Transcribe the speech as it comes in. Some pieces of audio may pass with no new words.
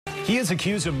He is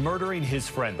accused of murdering his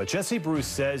friend, but Jesse Bruce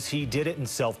says he did it in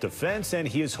self-defense, and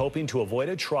he is hoping to avoid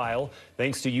a trial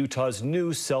thanks to Utah's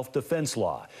new self-defense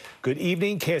law. Good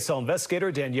evening. KSL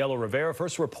investigator Daniela Rivera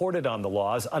first reported on the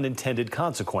law's unintended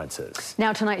consequences.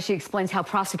 Now tonight she explains how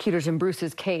prosecutors in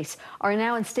Bruce's case are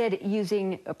now instead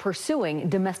pursuing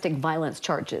domestic violence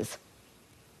charges.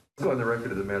 Let's go on the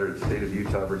record of the matter of the state of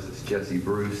Utah versus Jesse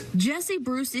Bruce. Jesse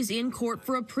Bruce is in court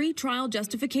for a pre-trial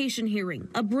justification hearing,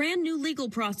 a brand new legal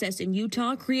process in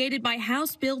Utah created by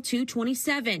House Bill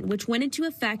 227, which went into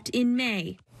effect in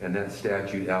May. And that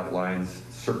statute outlines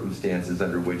circumstances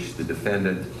under which the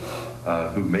defendant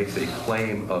who makes a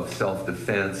claim of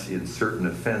self-defense in certain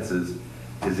offenses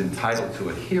is entitled to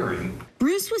a hearing.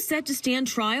 Bruce was set to stand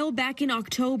trial back in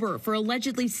October for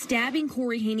allegedly stabbing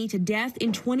Corey Haney to death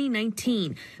in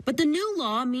 2019. But the new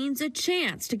law means a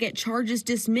chance to get charges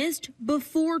dismissed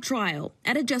before trial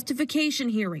at a justification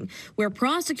hearing, where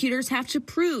prosecutors have to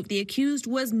prove the accused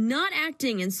was not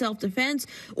acting in self-defense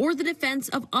or the defense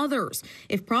of others.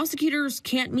 If prosecutors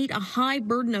can't meet a high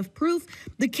burden of proof,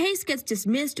 the case gets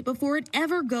dismissed before it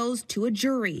ever goes to a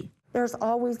jury. There's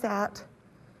always that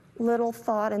little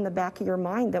thought in the back of your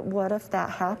mind that what if that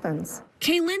happens?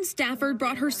 Kaylin Stafford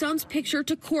brought her son's picture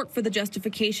to court for the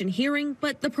justification hearing,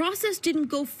 but the process didn't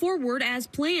go forward as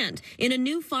planned. In a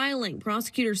new filing,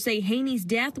 prosecutors say Haney's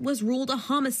death was ruled a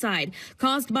homicide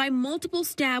caused by multiple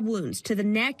stab wounds to the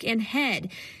neck and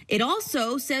head. It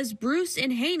also says Bruce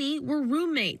and Haney were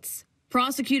roommates.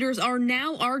 Prosecutors are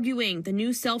now arguing the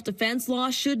new self-defense law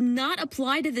should not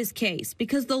apply to this case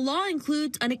because the law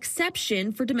includes an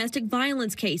exception for domestic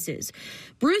violence cases.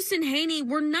 Bruce and Haney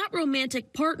were not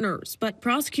romantic partners, but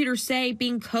prosecutors say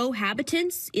being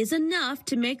cohabitants is enough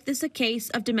to make this a case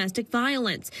of domestic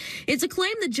violence. It's a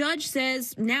claim the judge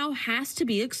says now has to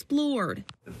be explored.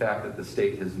 The fact that the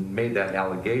state has made that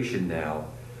allegation now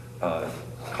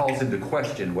calls into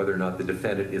question whether or not the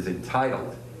defendant is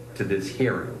entitled to this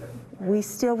hearing. We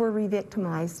still were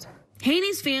re-victimized.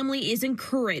 Haney's family is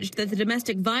encouraged that the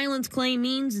domestic violence claim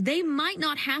means they might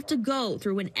not have to go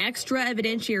through an extra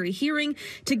evidentiary hearing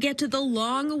to get to the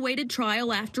long-awaited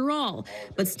trial after all.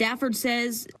 But Stafford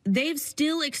says they've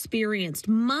still experienced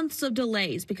months of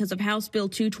delays because of House Bill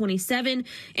 227,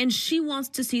 and she wants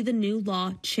to see the new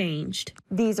law changed.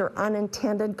 These are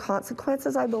unintended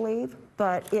consequences, I believe,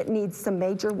 but it needs some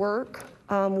major work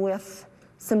with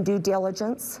some due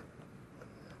diligence,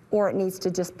 or it needs to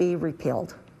just be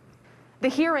repealed. The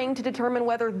hearing to determine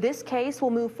whether this case will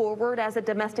move forward as a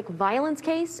domestic violence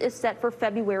case is set for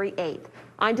February 8th.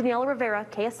 I'm Daniela Rivera,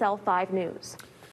 KSL 5 News.